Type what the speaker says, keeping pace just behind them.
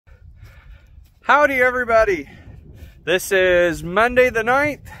Howdy everybody. This is Monday the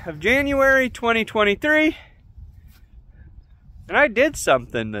 9th of January 2023. And I did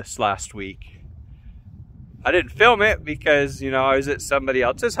something this last week. I didn't film it because, I was at somebody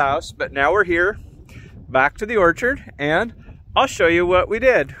else's house, but now we're here back to the orchard and I'll show you what we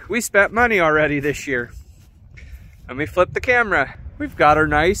did. We spent money already this year. Let me flip the camera. We've got our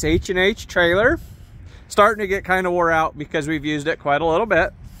nice H&H trailer. Starting to get kind of wore out because we've used it quite a little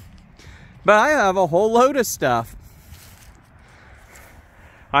bit. But I have a whole load of stuff.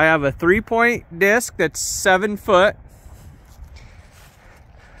 I have a 3-point disc that's 7 foot.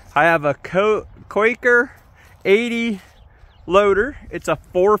 I have a Quaker 80 loader. It's a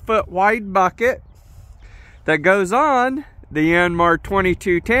 4-foot wide bucket that goes on the Yanmar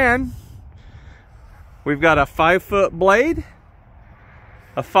 2210. We've got a 5-foot blade,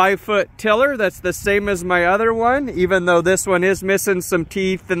 a 5-foot tiller that's the same as my other one, even though this one is missing some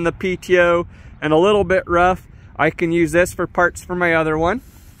teeth in the PTO and a little bit rough. I can use this for parts for my other one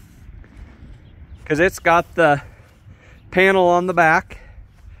because it's got the panel on the back.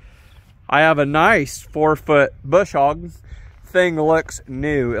 I have a nice 4-foot bush hog. Thing looks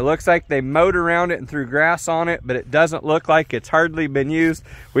new. It looks like they mowed around it and threw grass on it, but it doesn't look like it's hardly been used.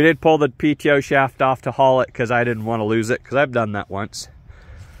 We did pull the PTO shaft off to haul it because I didn't want to lose it because I've done that once.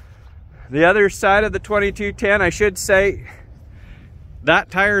 The other side of the 2210, I should say,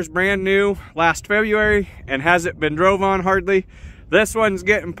 that tire is brand new last February and hasn't been drove on hardly. This one's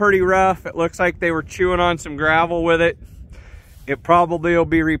getting pretty rough. It looks like they were chewing on some gravel with it. It probably will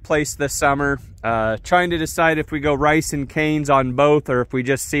be replaced this summer. Trying to decide if we go rice and canes on both or if we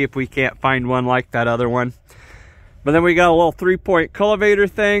just see if we can't find one like that other one. But then we got a little 3-point cultivator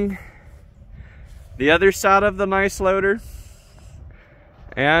thing. The other side of the nice loader.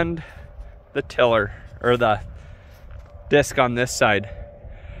 And the tiller, or the disc on this side.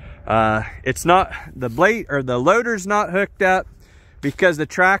 It's not, the blade or the loader's not hooked up because the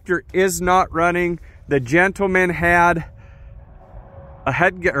tractor is not running. The gentleman had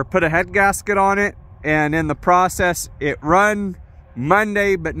put a head gasket on it, and in the process it run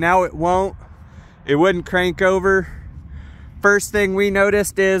Monday, but now it won't. It wouldn't crank over. First thing we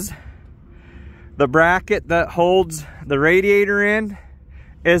noticed is the bracket that holds the radiator in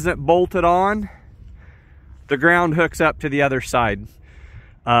isn't bolted on. The ground hooks up to the other side.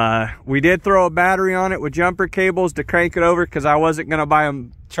 We did throw a battery on it with jumper cables to crank it over because I wasn't going to buy a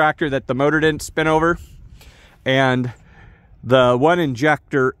tractor that the motor didn't spin over. And the one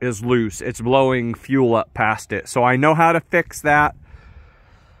injector is loose. It's blowing fuel up past it. So I know how to fix that.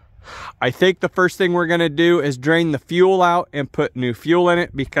 I think the first thing we're going to do is drain the fuel out and put new fuel in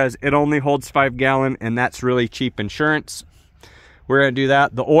it because it only holds 5 gallon and that's really cheap insurance. We're going to do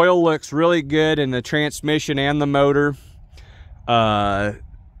that. The oil looks really good in the transmission and the motor. I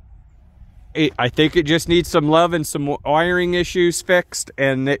think it just needs some love and some wiring issues fixed,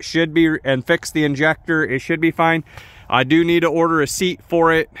 and it should be, and fix the injector. It should be fine. I do need to order a seat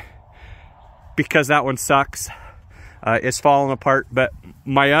for it because that one sucks. It's falling apart, but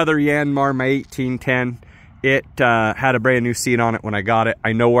my other Yanmar, my 1810, it had a brand new seat on it when I got it.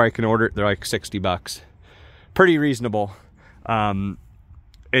 I know where I can order it. They're like 60 bucks. Pretty reasonable.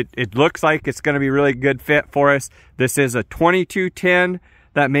 It looks like it's going to be a really good fit for us. This is a 2210.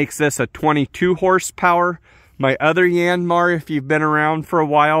 That makes this a 22 horsepower. My other Yanmar, if you've been around for a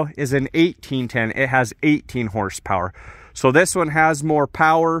while, is an 1810. It has 18 horsepower. So this one has more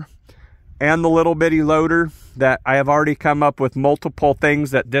power and the little bitty loader that I have already come up with multiple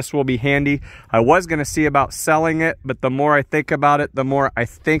things that this will be handy. I was going to see about selling it, but the more I think about it, the more I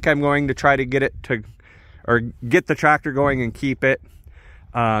think I'm going to try to get it to, or get the tractor going and keep it.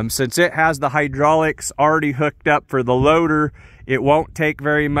 Since it has the hydraulics already hooked up for the loader, it won't take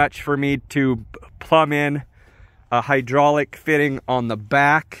very much for me to plumb in a hydraulic fitting on the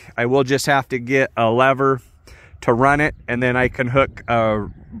back. I will just have to get a lever to run it, and then I can hook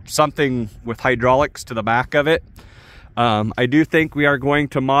something with hydraulics to the back of it. I do think we are going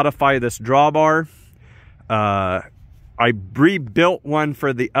to modify this drawbar. I rebuilt one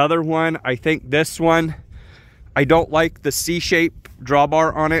for the other one. I think this one, I don't like the C-shape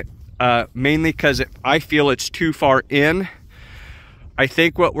drawbar on it, mainly because I feel it's too far in. I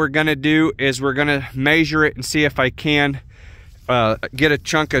think what we're gonna do is we're gonna measure it and see if I can get a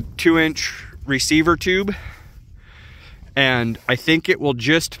chunk of 2-inch receiver tube, and I think it will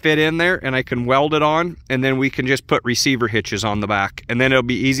just fit in there and I can weld it on, and then we can just put receiver hitches on the back, and then it'll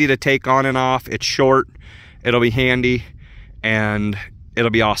be easy to take on and off. It's short, it'll be handy, and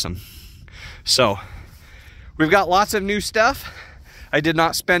it'll be awesome. So we've got lots of new stuff. I did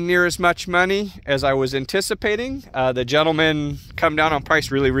not spend near as much money as I was anticipating. The gentleman come down on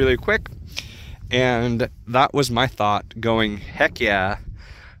price really, really quick. And that was my thought, going, heck yeah.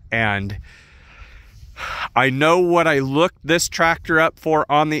 And I know what I looked this tractor up for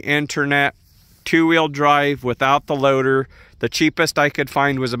on the internet, 2-wheel drive without the loader. The cheapest I could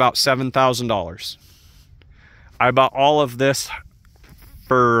find was about $7,000. I bought all of this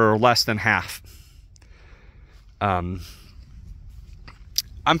for less than half. I'm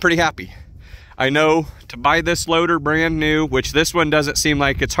pretty happy. I know to buy this loader brand new, which this one doesn't seem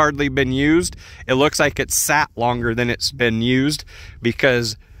like it's hardly been used. It looks like it's sat longer than it's been used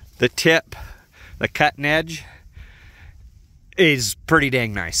because the tip, the cutting edge, is pretty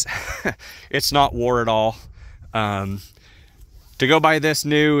dang nice. It's not wore at all. To go buy this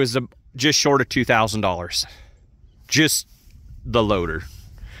new is just short of $2,000. Just the loader.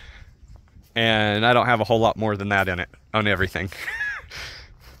 And I don't have a whole lot more than that in it on everything.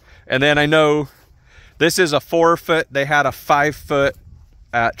 And then I know this is a 4-foot. They had a 5-foot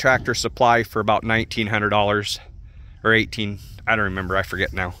at Tractor Supply for about $1,900 or $18. I don't remember. I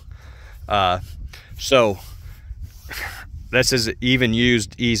forget now. So this is even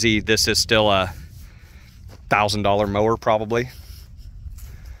used easy. This is still a $1,000 mower probably.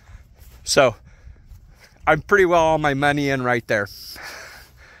 So I'm pretty well on my money in right there.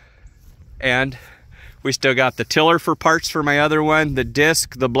 And we still got the tiller for parts for my other one, the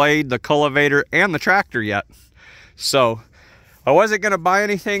disc, the blade, the cultivator, and the tractor yet. So I wasn't going to buy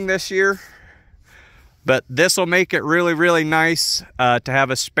anything this year, but this will make it really, really nice to have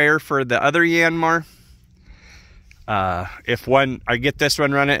a spare for the other Yanmar. If I get this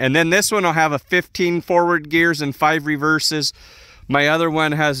one running, and then this one will have a 15 forward gears and 5 reverses. My other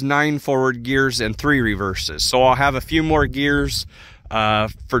one has 9 forward gears and 3 reverses. So I'll have a few more gears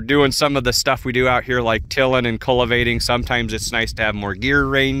for doing some of the stuff we do out here, like tilling and cultivating. Sometimes it's nice to have more gear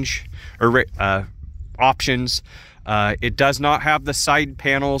range or options. It does not have the side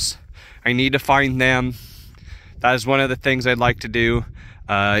panels. I need to find them. That is one of the things I'd like to do.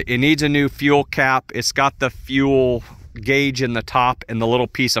 It needs a new fuel cap. It's got the fuel gauge in the top, and the little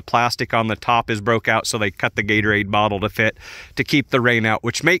piece of plastic on the top is broke out, so they cut the Gatorade bottle to fit to keep the rain out,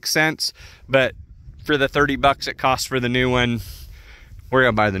 which makes sense. But for the 30 bucks it costs for the new one, we're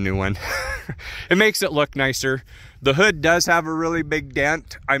gonna buy the new one. It makes it look nicer. The hood does have a really big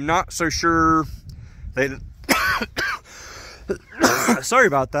dent. I'm not so sure they sorry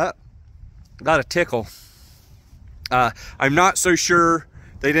about that, got a tickle. I'm not so sure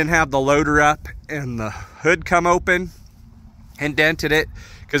they didn't have the loader up and the hood come open and dented it,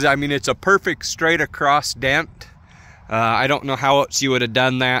 because I mean it's a perfect straight across dent. I don't know how else you would have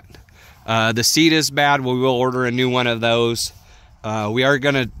done that. The seat is bad. We will order a new one of those. We are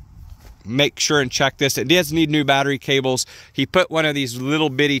gonna make sure and check this. It does need new battery cables. He put one of these little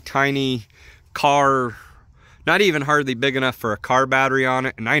bitty tiny car, not even hardly big enough for a car battery on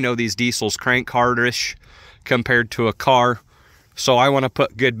it, and I know these diesels crank hardish compared to a car, so I want to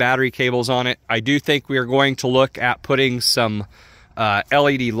put good battery cables on it. I do think we are going to look at putting some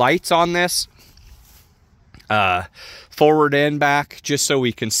LED lights on this, forward and back, just so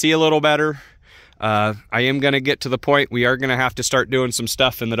we can see a little better. I am going to get to the point we are going to have to start doing some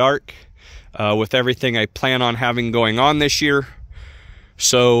stuff in the dark with everything I plan on having going on this year.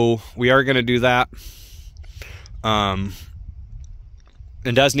 So we are going to do that.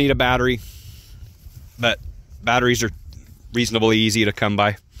 It does need a battery, but batteries are reasonably easy to come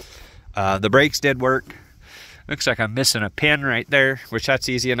by. The brakes did work. Looks like I'm missing a pin right there, which that's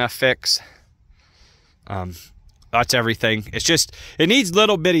easy enough fix. That's everything. It's just, it needs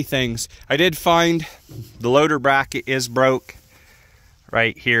little bitty things. I did find the loader bracket is broke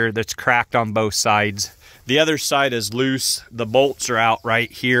right here. That's cracked on both sides. The other side is loose. The bolts are out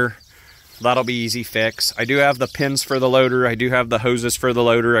right here. That'll be easy fix. I do have the pins for the loader. I do have the hoses for the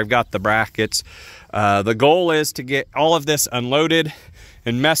loader. I've got the brackets. The goal is to get all of this unloaded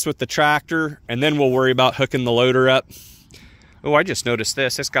and mess with the tractor, and then we'll worry about hooking the loader up. Oh, I just noticed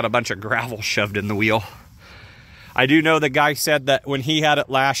this. It's got a bunch of gravel shoved in the wheel. I do know the guy said that when he had it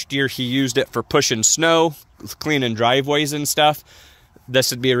last year, he used it for pushing snow, cleaning driveways and stuff.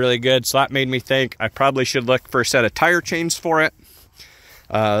 This would be really good. So that made me think I probably should look for a set of tire chains for it.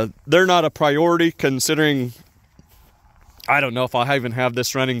 They're not a priority, considering I don't know if I'll even have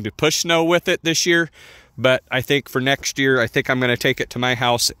this running to push snow with it this year. But I think for next year, I think I'm going to take it to my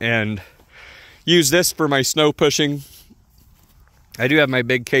house and use this for my snow pushing. I do have my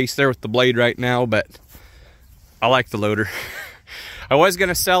big case there with the blade right now, but I like the loader. I was going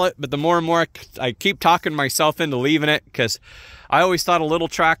to sell it, but the more and more I keep talking myself into leaving it, because I always thought a little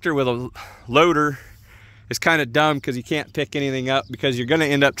tractor with a loader is kind of dumb because you can't pick anything up, because you're going to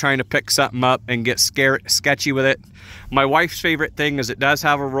end up trying to pick something up and get sketchy with it. My wife's favorite thing is it does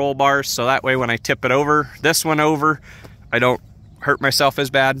have a roll bar, so that way when I tip it over, this one over, I don't hurt myself as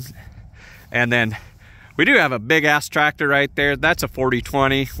bad. And then we do have a big ass tractor right there. That's a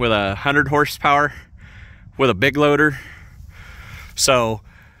 4020 with 100 horsepower with a big loader. So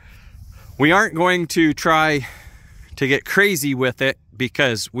we aren't going to try to get crazy with it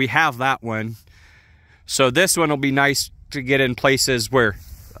because we have that one. So this one will be nice to get in places where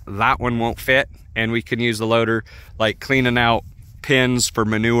that one won't fit, and we can use the loader, like cleaning out pins for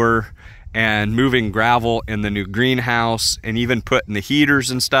manure and moving gravel in the new greenhouse, and even putting the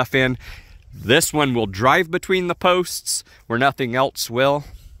heaters and stuff in. This one will drive between the posts where nothing else will.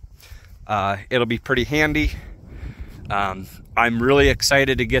 It'll be pretty handy. I'm really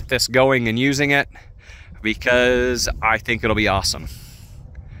excited to get this going and using it because I think it'll be awesome.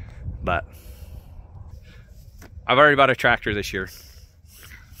 But I've already bought a tractor this year.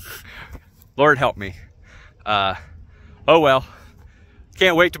 Lord help me. Oh well.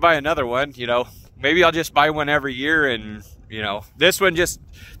 Can't wait to buy another one, you know. Maybe I'll just buy one every year, and, you know, this one just,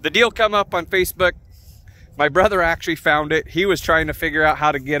 the deal come up on Facebook. My brother actually found it. He was trying to figure out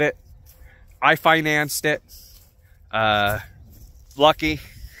how to get it. I financed it. Luckily,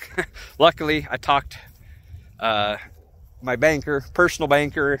 I talked my banker, personal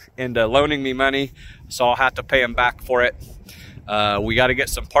banker, into loaning me money, so I'll have to pay him back for it. We got to get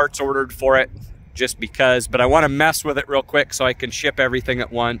some parts ordered for it, just because, but I want to mess with it real quick so I can ship everything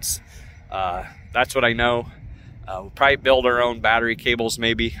at once. That's what I know. We'll probably build our own battery cables,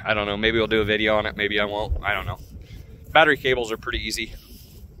 maybe. I don't know. Maybe we'll do a video on it. Maybe I won't. I don't know. Battery cables are pretty easy.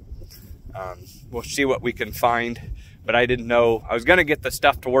 We'll see what we can find. But I didn't know. I was going to get the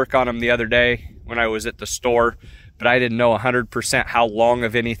stuff to work on them the other day when I was at the store, but I didn't know 100% how long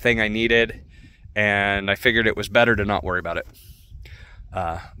of anything I needed, and I figured it was better to not worry about it.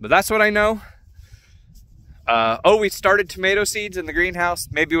 But that's what I know. Oh, we started tomato seeds in the greenhouse.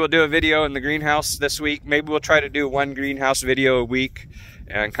 Maybe we'll do a video in the greenhouse this week. Maybe we'll try to do one greenhouse video a week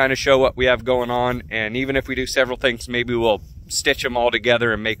and kind of show what we have going on. And even if we do several things, maybe we'll stitch them all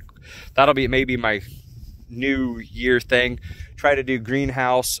together and make, that'll be maybe my New Year thing. Try to do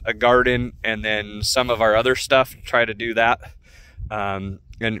greenhouse, a garden, and then some of our other stuff. Try to do that. And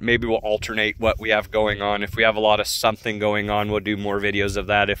maybe we'll alternate what we have going on. If we have a lot of something going on, we'll do more videos of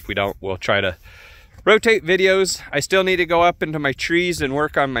that. If we don't, we'll try to rotate videos. I still need to go up into my trees and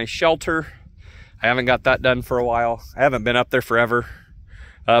work on my shelter. I haven't got that done for a while. I haven't been up there forever.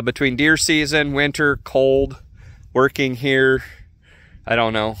 Between deer season, winter, cold, working here, I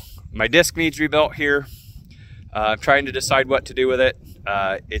don't know. My disc needs rebuilt here. I'm trying to decide what to do with it.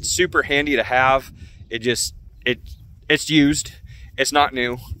 It's super handy to have. It's used. It's not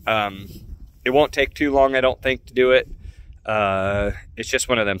new. It won't take too long, I don't think, to do it. It's just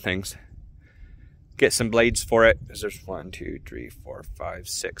one of them things. Get some blades for it. There's 1, 2, 3, 4, 5,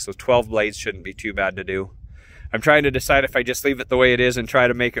 6. So 12 blades shouldn't be too bad to do. I'm trying to decide if I just leave it the way it is and try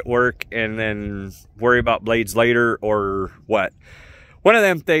to make it work and then worry about blades later or what. One of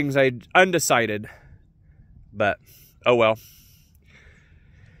them things, undecided. But, oh well.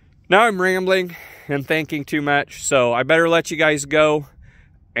 Now I'm rambling and thinking too much, so I better let you guys go.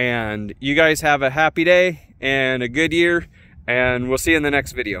 And you guys have a happy day and a good year, and we'll see you in the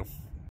next video.